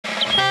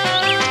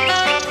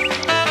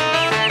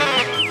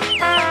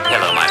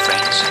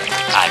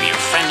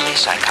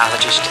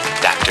psychologist,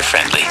 Dr.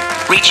 Friendly,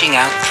 reaching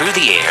out through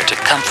the air to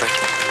comfort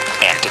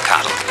and to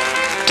coddle.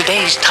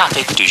 Today's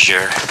topic du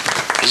jour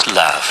is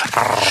love.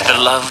 The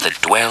love that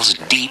dwells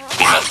deep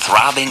in the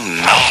throbbing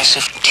mass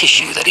of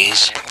tissue that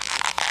is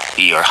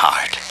your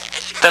heart.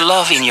 The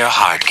love in your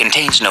heart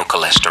contains no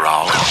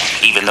cholesterol,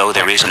 even though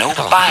there is no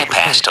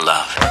bypass to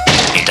love.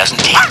 It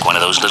doesn't take one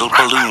of those little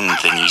balloon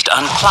thingies to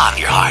unclog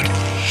your heart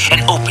and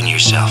open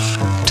yourself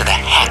to the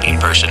happy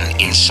person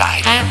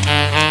inside you.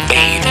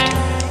 Bathe it,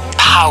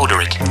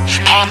 powder it,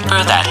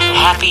 pamper that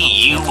happy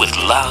you with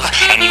love,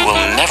 and you will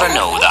never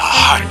know the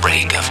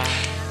heartbreak of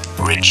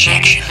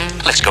rejection.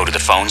 Let's go to the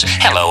phones.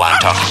 Hello, I'm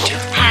talking to...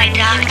 Hi,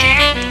 Doctor.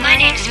 My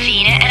name's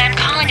Vina, and I'm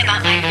calling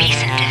about my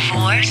recent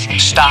divorce.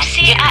 Stop.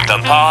 You see, Hit the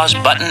pause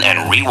button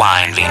and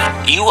rewind, Vina.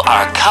 You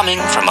are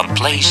coming from a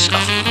place of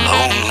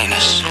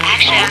loneliness.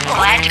 Actually, I'm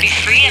glad to be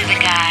free of the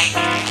guy.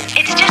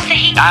 It's just that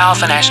he... I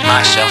often ask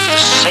myself the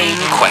same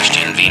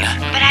question, Vina.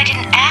 But I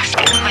didn't ask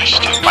a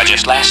question. Why,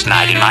 just last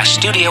night in my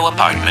studio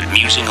apartment,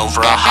 musing over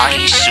a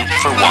hearty soup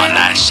for one,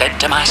 I said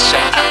to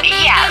myself...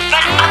 Yeah,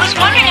 but I was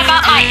wondering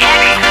about my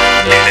ex.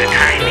 There's a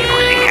tiny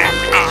pussycat.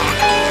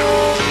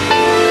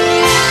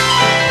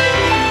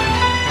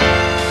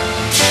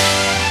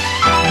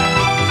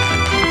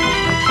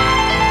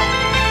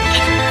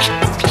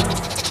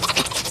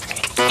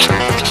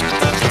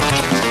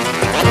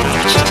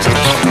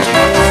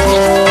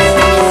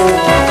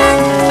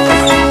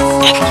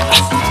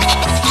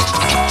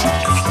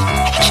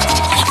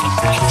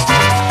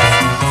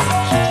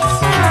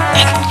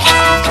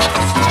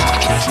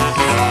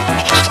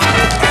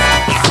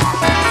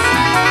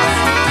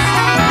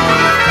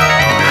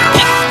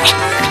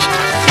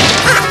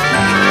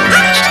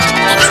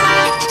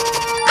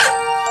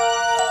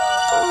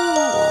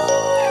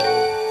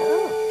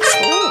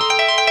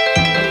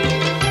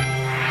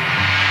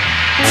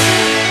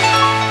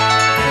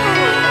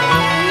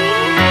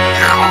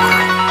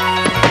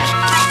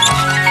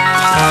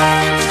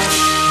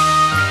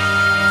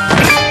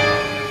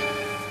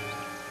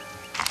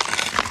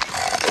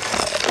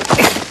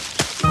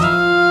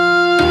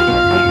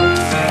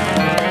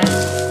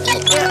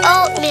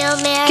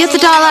 Get the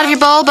doll out of your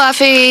bowl,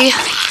 Buffy.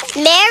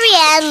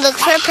 Marianne, look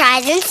for a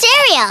prize in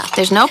cereal.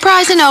 There's no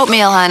prize in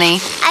oatmeal, honey.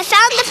 I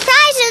found the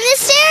prize in the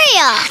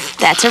cereal.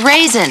 That's a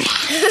raisin.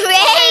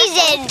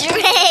 Raisin.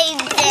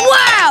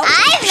 Wow!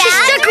 I She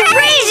found stuck a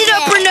raisin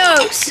up her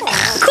nose.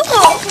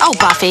 Cool. Oh,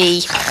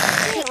 Buffy.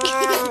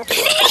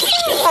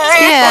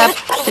 Skip,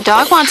 the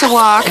dog wants a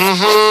walk.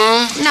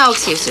 Mm-hmm. No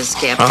excuses,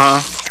 Skip.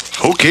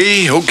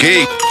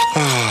 Okay.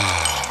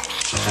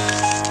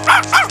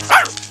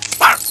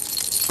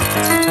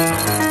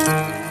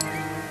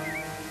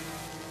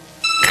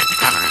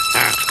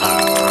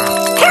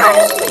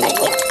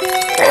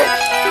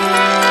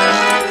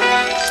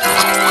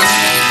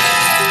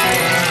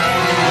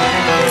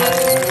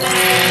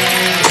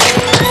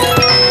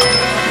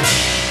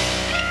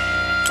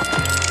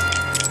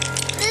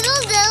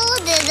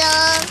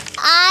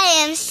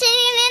 I am sitting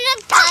in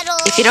a puddle.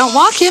 If you don't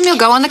walk him, he'll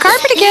go on the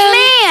carpet again.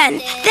 Man,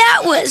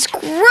 that was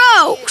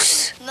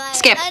gross.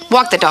 Skip,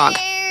 walk the dog.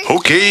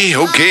 Okay.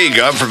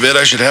 God forbid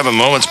I should have a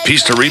moment's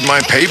peace to read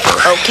my paper.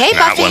 Okay,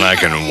 Not Buffy. when I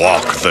can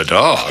walk the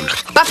dog.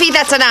 Buffy,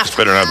 that's enough.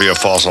 Better not be a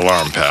false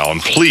alarm, pal.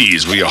 And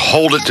please, will you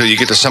hold it till you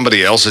get to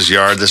somebody else's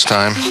yard this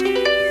time?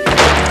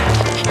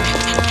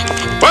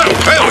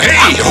 Whoa,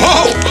 hey,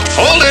 whoa!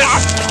 Hold it!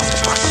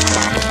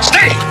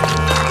 Stay!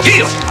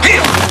 Heel!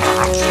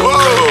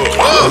 Whoa!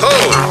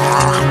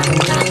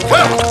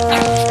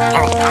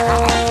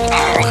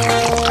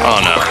 Oh,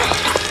 no.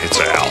 It's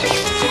Al.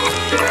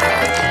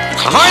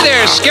 Ahoy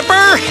there,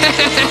 Skipper!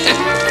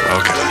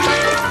 Okay.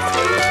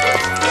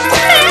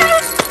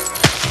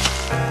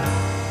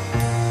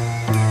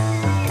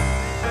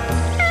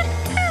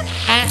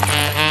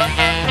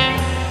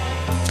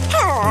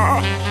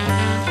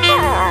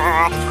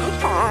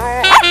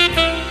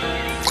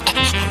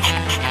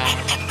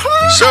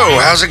 So,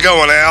 how's it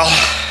going, Al?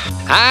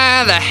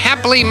 The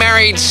happily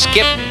married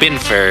Skip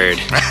Binford.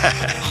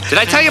 Did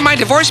I tell you my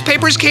divorce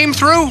papers came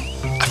through?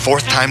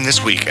 Fourth time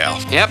this week, Al.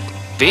 Yep.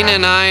 Vina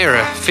and I are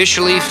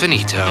officially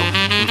finito.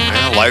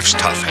 Well, life's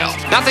tough, Al.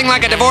 Nothing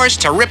like a divorce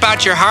to rip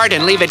out your heart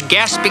and leave it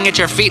gasping at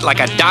your feet like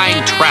a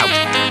dying trout.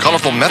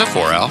 Colorful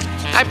metaphor, Al.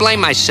 I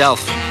blame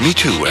myself. Me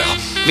too, Al.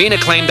 Vina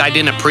claimed I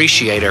didn't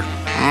appreciate her.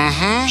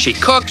 Mm-hmm. She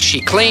cooked, she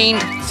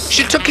cleaned,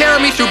 she took care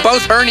of me through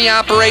both hernia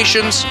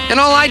operations, and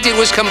all I did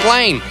was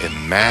complain.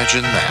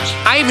 Imagine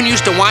that. I even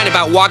used to whine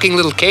about walking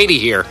little Katie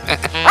here.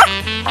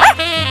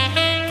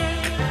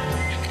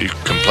 You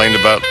complained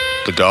about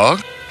the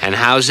dog? And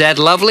how's that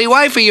lovely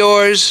wife of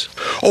yours?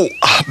 Oh,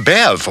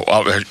 Bev.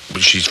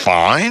 She's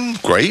fine.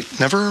 Great.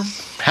 Never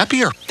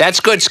happier. That's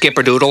good,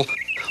 Skipperdoodle.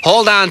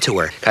 Hold on to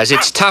her, because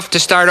it's tough to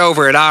start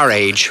over at our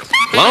age.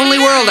 Lonely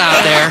world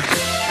out there.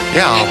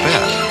 Yeah, I'll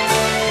bet.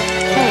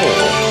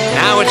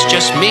 Now it's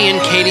just me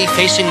and Katie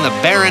facing the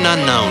barren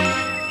unknown.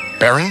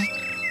 Baron?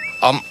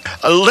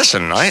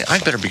 Listen,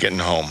 I'd better be getting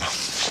home.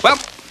 Well,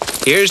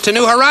 here's to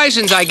new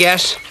horizons, I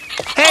guess.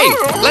 Hey,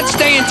 let's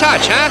stay in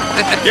touch, huh?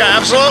 Yeah,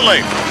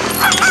 absolutely.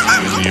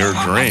 In your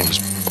dreams.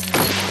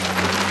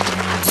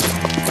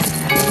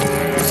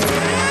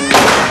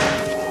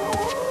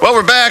 Well,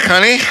 we're back,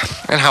 honey.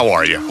 And how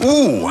are you?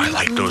 Ooh, I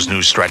like those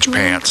new stretch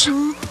pants.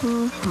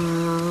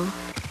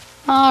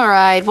 All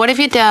right, what have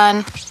you done?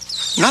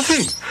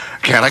 Nothing.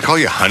 Can't I call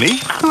you honey?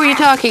 Who are you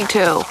talking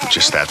to?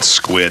 Just that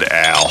squid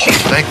Al.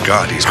 Thank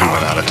God he's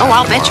moving out of town. Oh,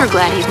 I'll bet tomorrow. you're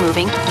glad he's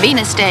moving.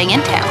 Venus staying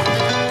in town.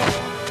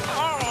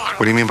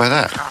 What do you mean by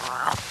that?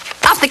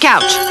 Off the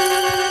couch.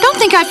 Don't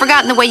think I've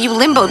forgotten the way you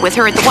limboed with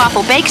her at the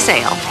waffle bake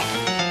sale.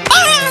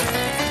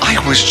 I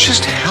was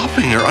just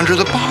helping her under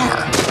the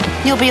bar.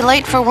 You'll be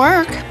late for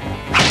work.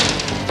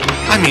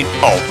 I mean,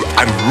 oh,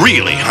 I'm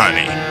really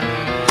honey.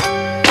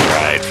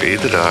 Right, feed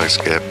the dog,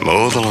 Skip.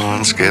 Mow the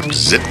lawn, Skip.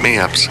 Zip me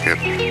up, Skip.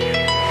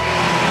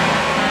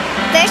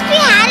 First we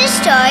had a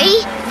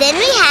story, then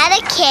we had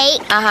a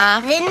cake,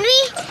 then we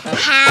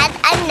had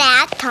a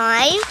nap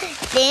time,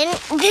 then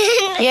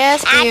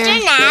Yes, dear. after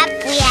nap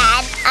we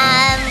had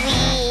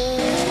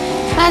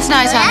That's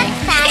nice, honey.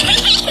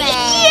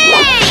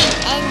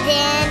 and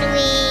then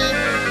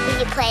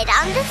we played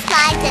on the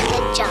slides in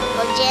the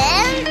jungle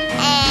gym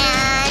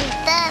and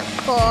the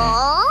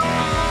pool,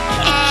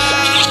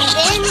 and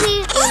then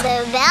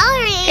the bell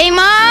rings. Hey,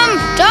 Mom,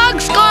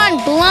 dog's gone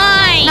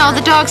blind. No,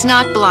 the dog's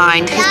not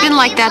blind. He's been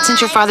like that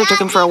since your father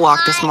took him for a walk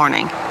this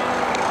morning.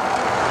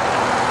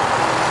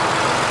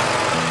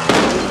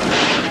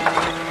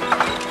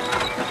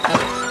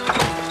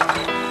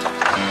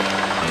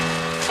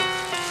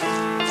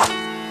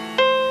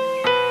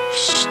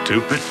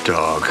 Stupid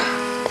dog.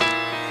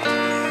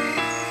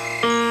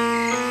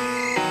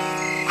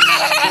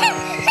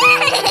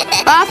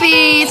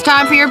 Buffy, it's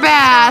time for your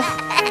bath.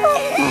 I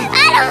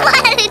don't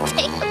want to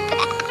take a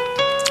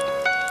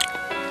bath.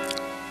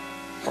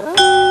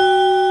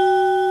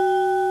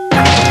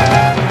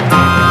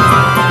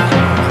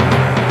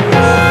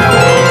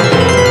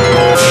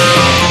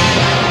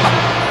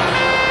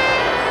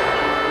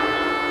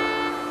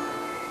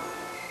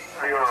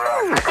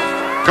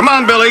 Come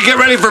on, Billy, get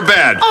ready for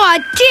bed. Aw,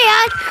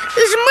 Dad,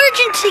 those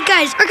emergency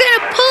guys are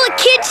gonna pull a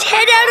kid's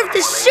head out of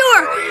the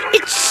sewer.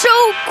 It's so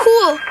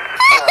cool.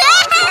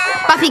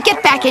 Buffy,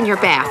 get back in your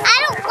bath. I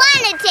don't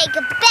want to take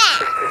a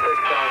bath.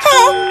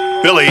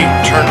 Billy,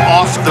 turn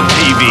off the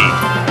TV.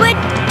 But,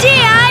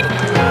 Dad,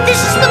 this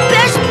is the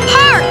best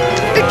part.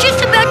 They're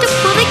just about to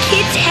pull the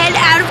kid's head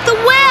out of the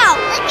well.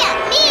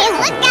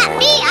 Look at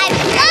me, I'm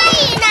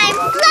flying.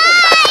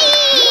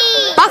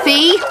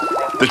 Buffy!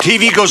 The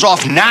TV goes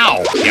off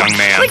now, young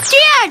man. But,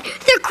 Dad,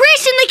 they're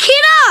greasing the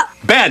kid up.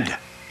 Bed,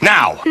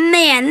 now.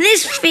 Man,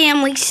 this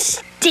family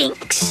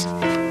stinks.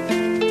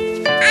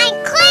 I'm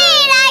clean.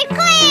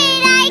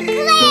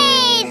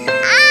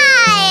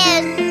 I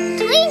am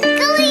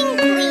twinkling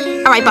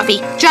clean. All right, Buffy,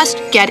 just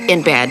get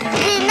in bed.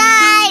 Good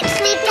night,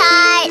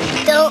 sweetheart.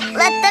 Don't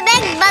let the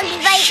bed bugs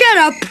bite. Shut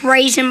up,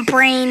 Raisin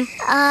Brain.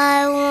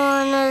 I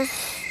want a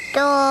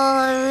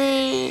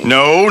story.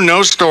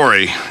 No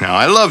story. Now,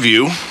 I love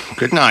you.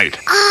 Good night.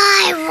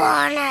 I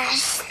want a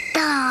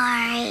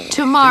story.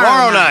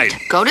 Tomorrow night.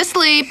 Go to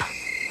sleep.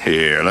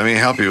 Here, let me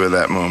help you with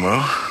that,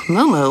 Moo-Moo.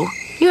 Moo-Moo?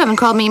 You haven't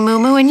called me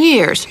Moo-Moo in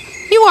years.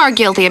 You are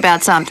guilty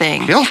about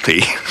something.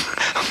 Guilty?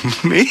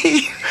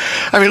 Me?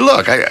 I mean,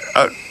 look,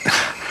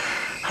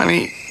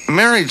 honey,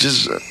 marriage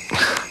is...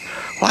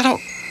 well, I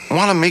don't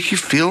want to make you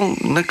feel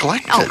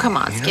neglected. Oh, come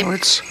on, You Skip. know,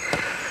 it's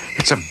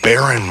a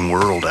barren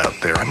world out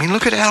there. I mean,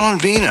 look at Al and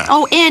Vina.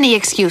 Oh, any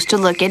excuse to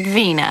look at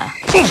Vina.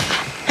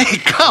 Hey,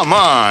 come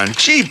on,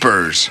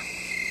 jeepers.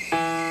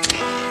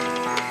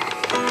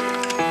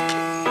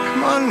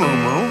 Come on,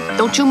 Moo-Moo.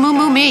 Don't you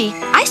moo-moo me.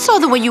 I saw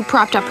the way you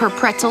propped up her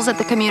pretzels at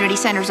the community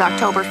center's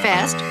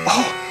Oktoberfest.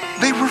 Oh,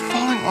 they were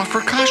falling off her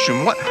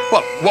costume.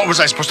 What was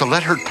I supposed to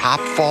let her top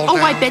fall down?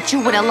 Oh, I bet you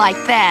would have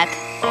liked that.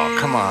 Oh,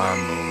 come on,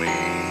 Moo-Mee.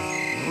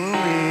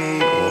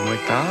 Moo-Mee, old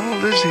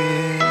MacDonald is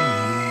here.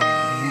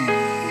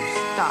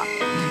 Stop.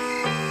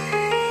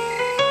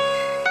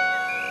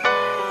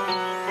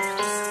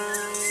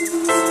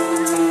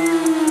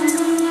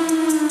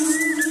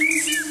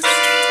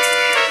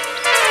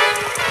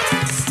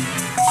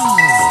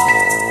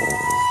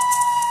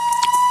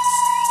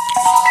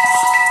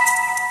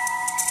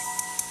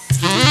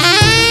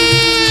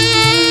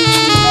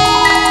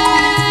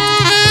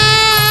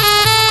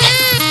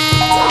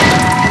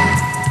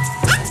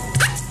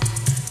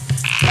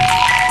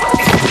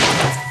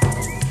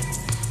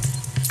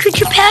 Could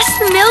you pass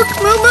the milk,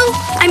 Moo-Moo?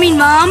 I mean,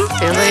 Mom.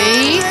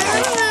 Billy?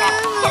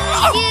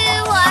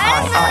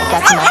 All right,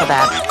 that's enough of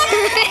that.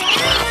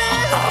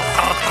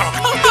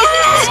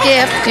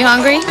 Skip, you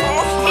hungry?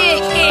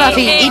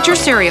 Buffy, eat your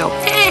cereal.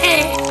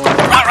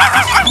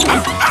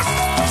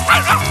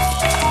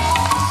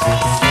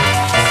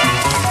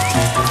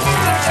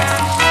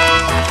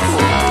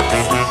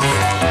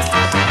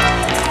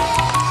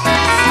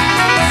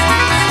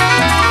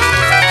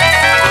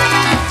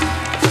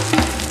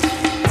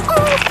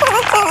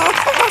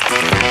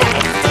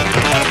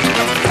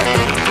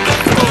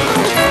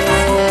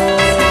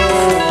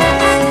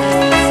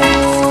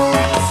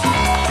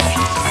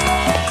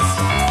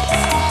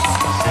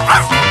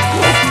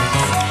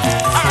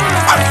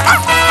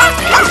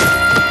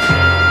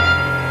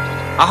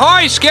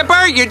 Ahoy,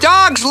 Skipper! Your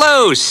dog's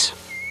loose!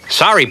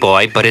 Sorry,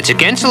 boy, but it's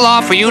against the law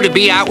for you to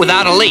be out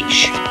without a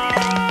leash.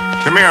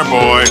 Come here,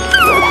 boy.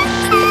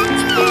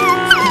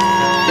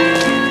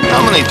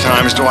 How many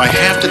times do I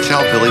have to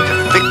tell Billy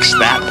to fix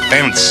that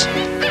fence?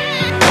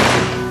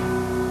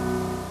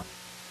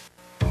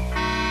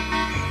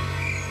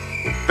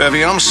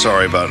 Bevy, I'm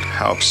sorry about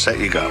how upset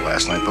you got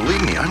last night.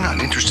 Believe me, I'm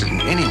not interested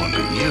in anyone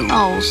but you.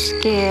 Oh,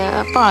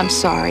 Skip, I'm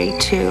sorry,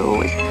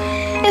 too.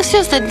 It's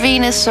just that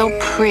Venus so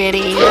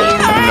pretty.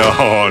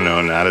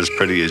 No, not as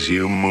pretty as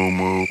you, Moo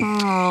Moo.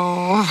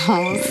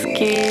 Oh,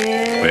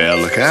 Skip. Well,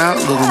 look out,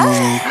 little Moo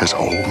Moo, because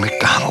old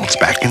MacDonald's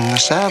back in the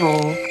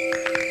saddle.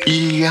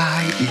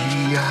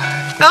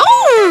 E-I-E-I.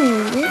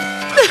 Oh!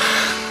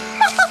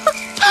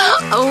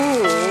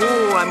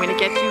 Oh, I'm gonna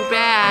get you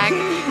back.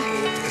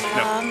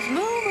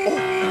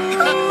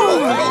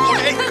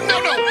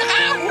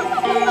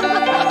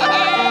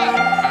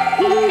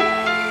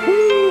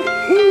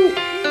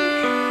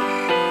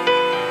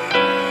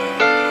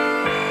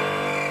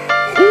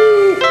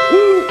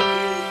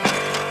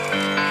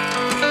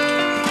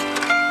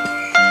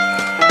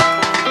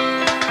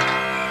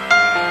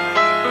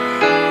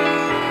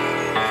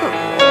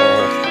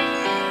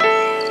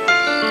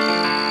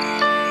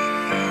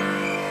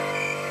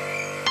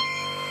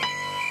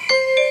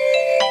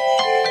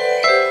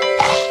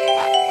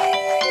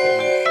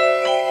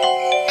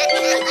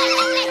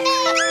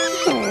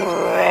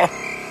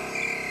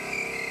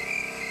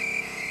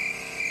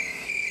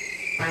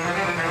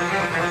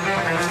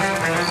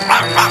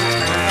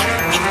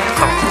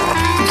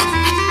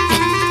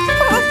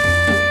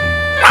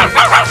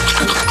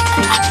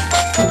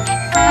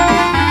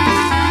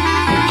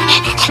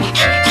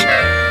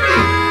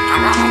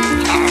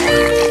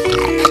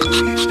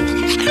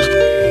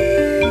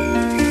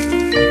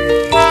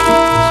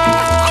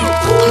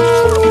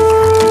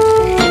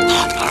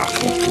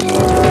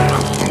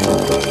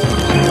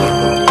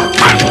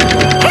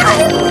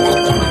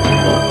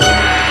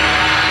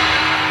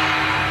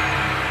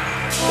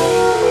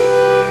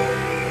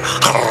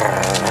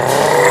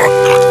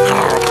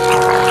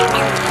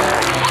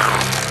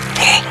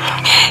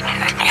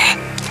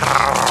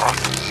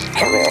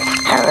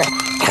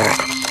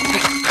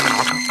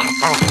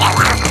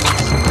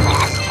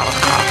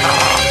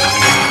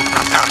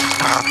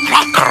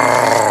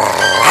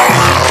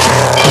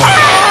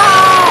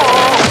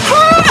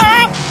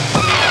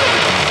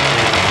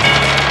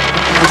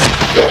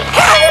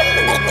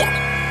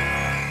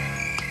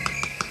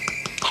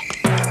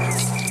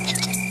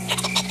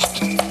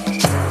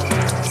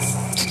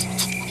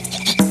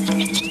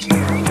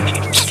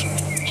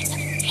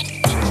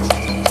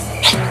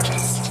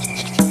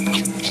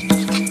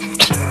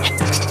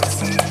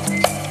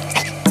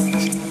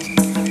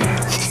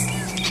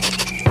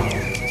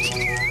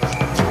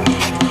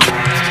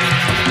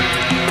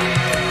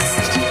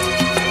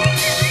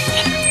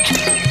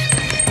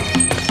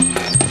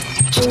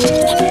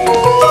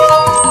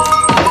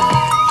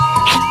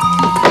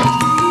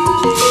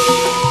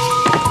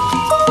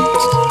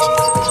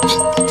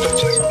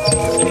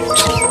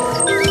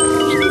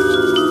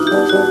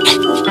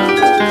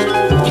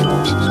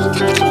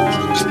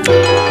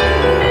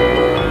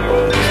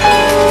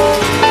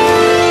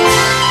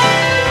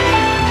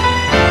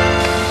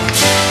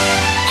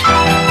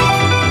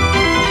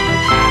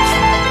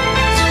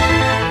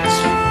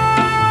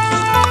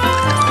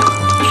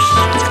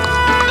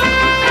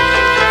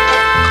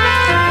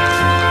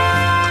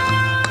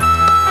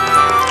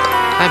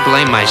 I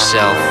blame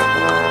myself.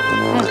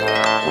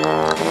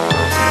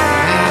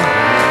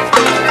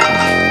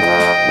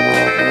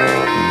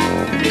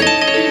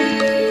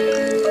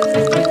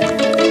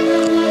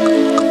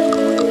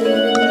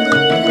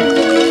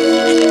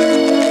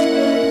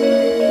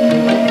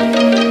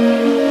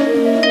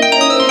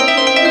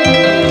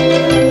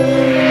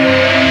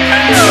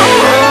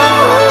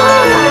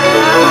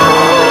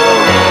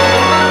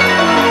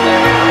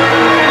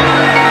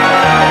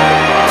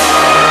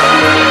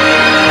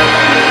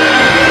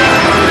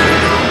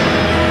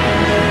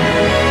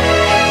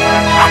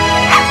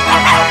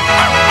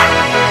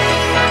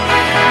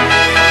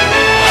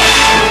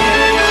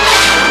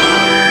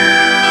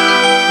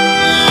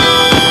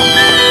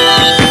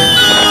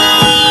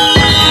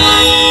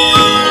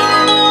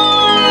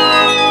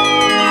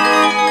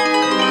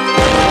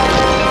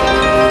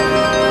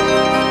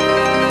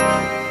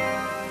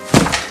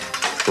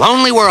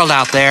 Lonely world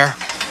out there.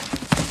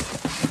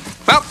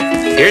 Well,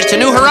 here's to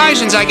new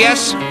horizons, I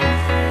guess.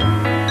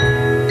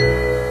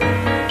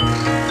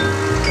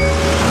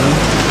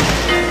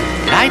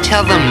 Did I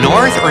tell them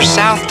North or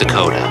South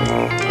Dakota?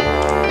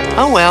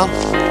 Oh well.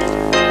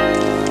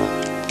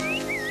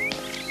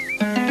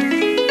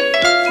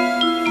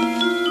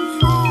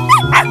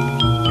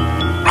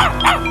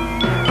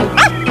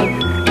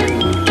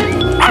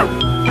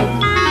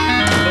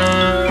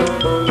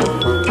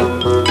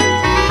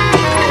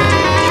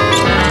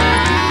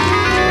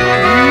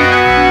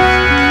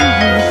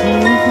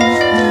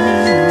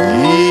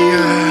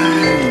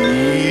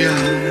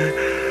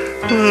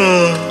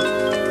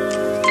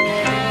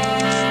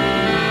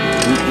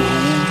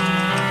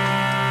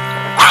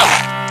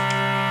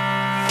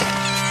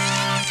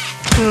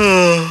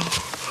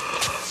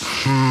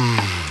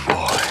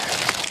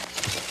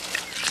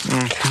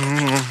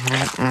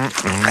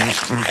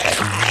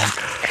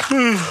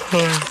 Come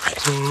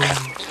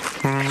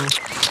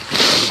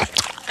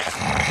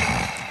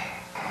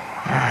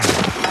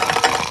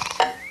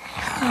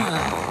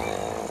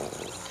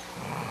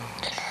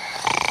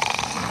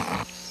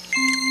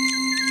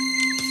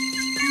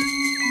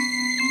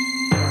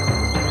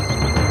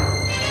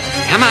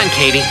on,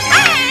 Katie.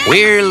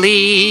 We're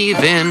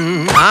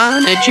leaving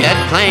on a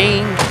jet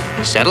plane.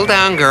 Settle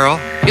down, girl.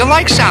 You'll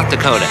like South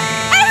Dakota.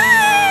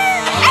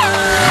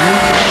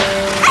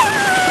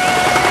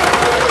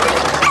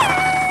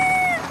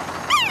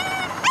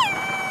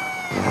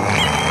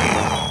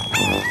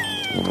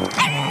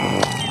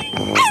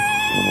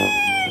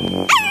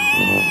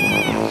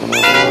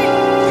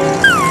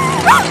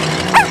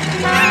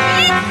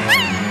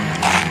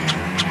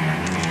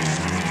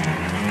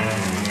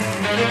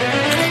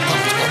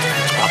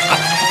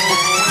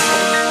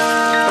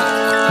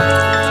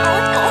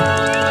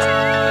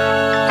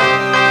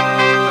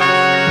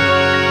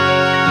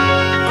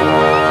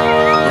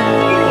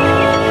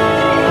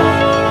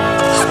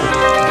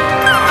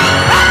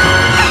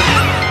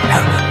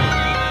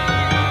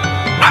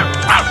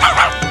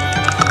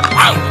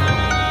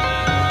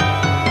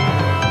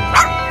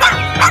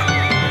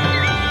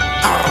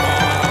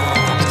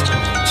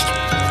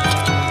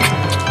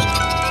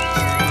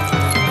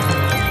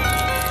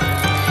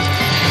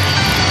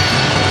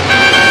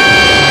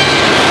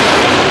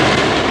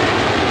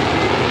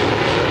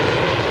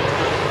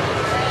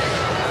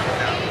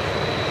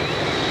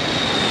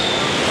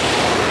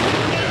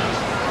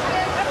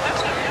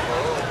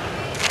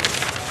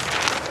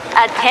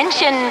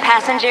 Attention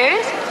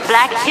passengers,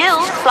 Black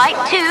Hills Flight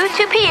 2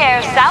 to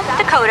Pierre, South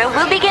Dakota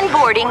will begin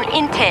boarding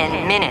in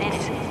 10 minutes.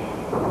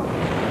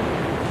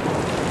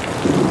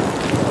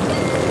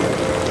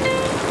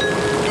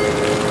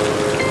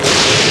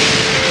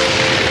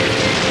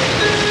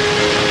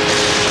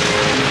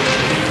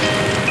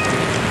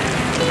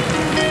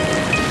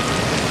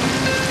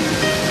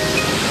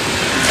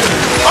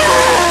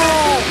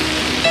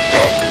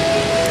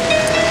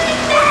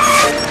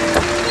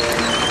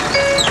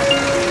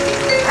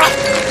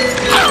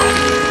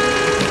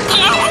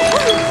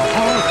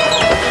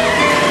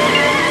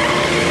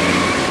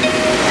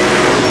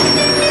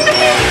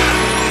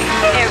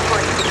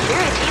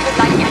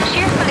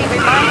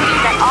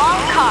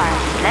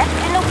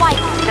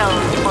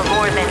 For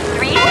more than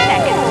 3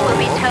 seconds will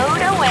be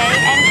towed away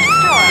and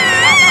destroyed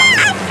at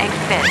own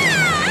expense.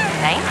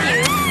 Thank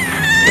you.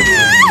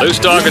 Loose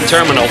dog and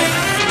terminal.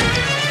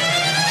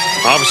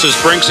 Officers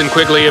Brinks and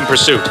Quigley in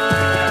pursuit.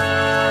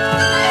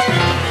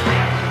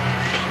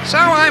 So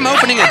I'm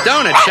opening a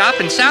donut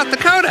shop in South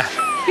Dakota.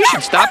 You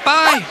should stop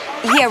by.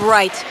 Yeah,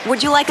 right.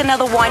 Would you like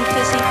another wine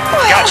fizzy?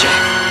 Gotcha.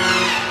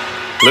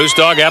 Loose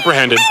dog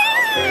apprehended.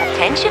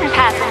 Attention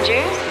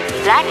passengers,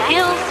 Black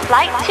Hills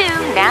Flight 2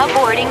 now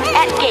boarding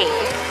at gate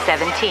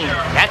 17.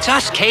 That's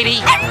us, Katie.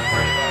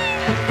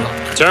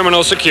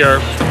 Terminal secure.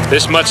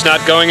 This mutt's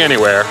not going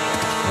anywhere.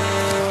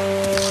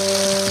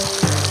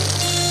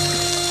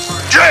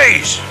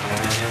 Jeez!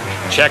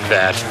 Check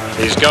that.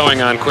 He's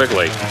going on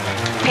Quigley.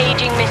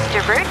 Paging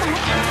Mr. Burton.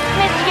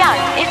 Miss Young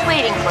is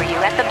waiting for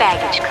you at the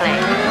baggage claim.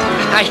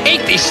 I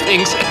hate these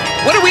things.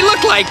 What do we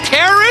look like,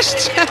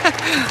 terrorists?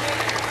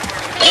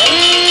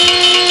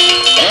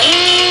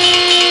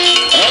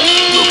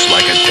 Looks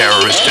like a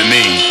terrorist to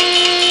me.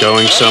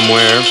 Going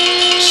somewhere.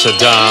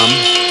 Saddam.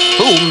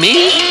 Who,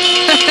 me?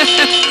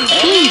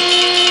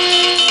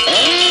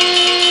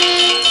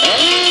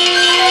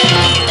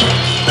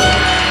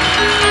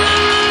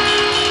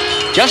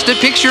 Just a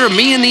picture of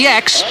me and the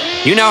ex.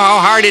 You know how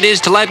hard it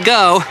is to let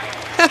go.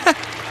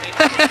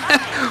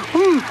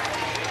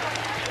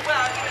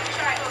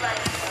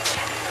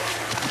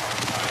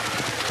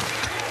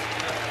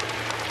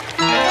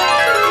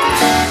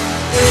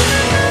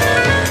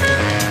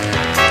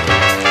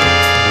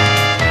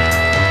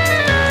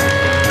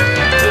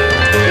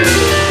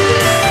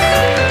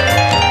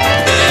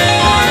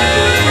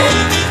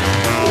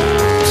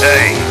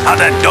 Hey, how'd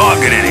that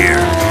dog get in here?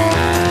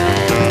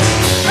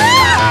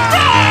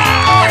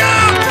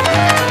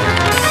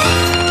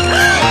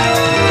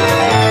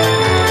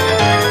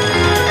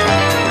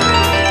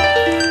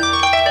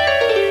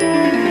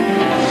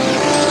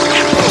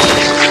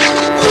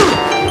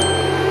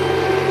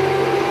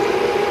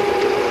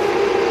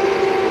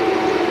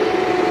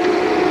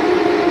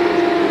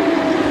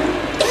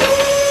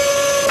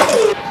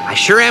 I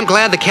sure am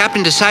glad the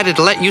captain decided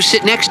to let you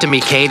sit next to me,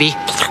 Katie.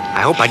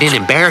 I hope I didn't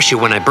embarrass you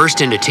when I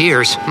burst into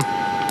tears.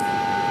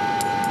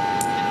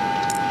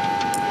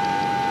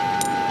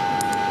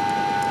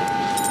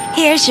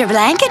 Here's your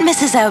blanket,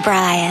 Mrs.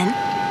 O'Brien.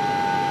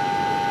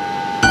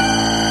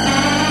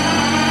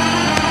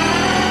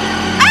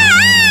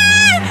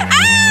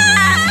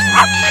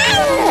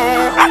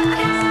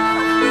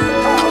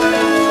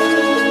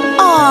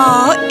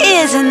 Oh,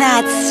 isn't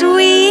that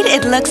sweet?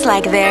 It looks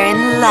like they're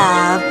in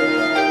love.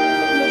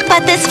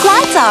 But this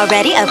flight's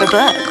already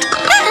overbooked.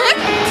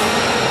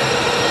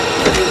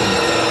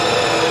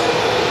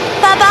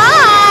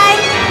 Bye-bye!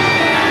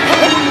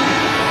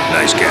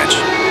 Nice catch.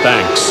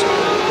 Thanks.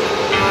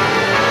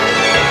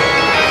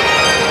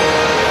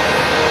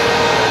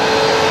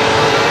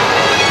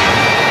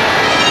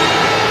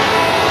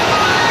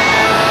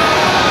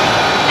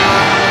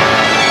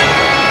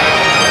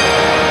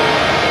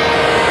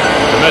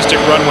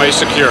 domestic runway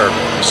secure.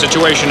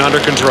 Situation under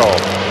control.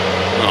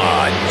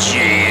 Aw,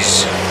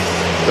 jeez.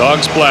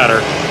 Dog's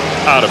bladder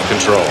out of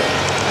control.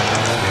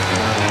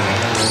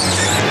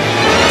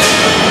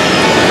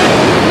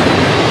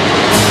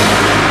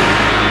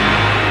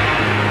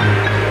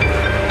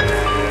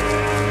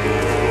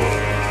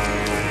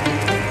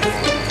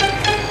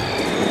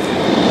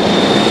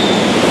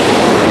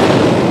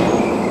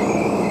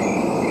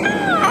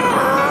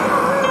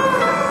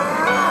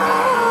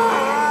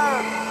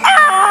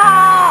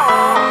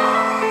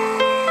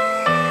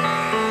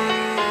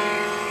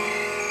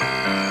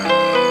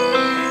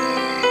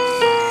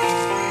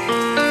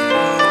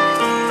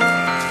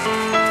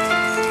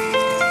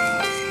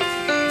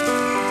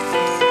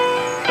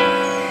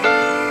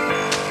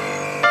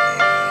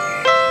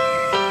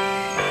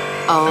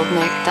 Old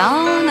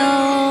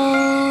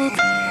MacDonald,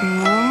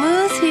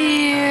 Mama's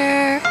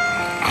here.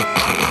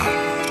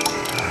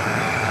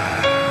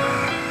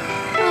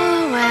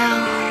 Oh,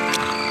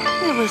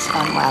 well, it was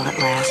fun while it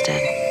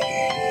lasted.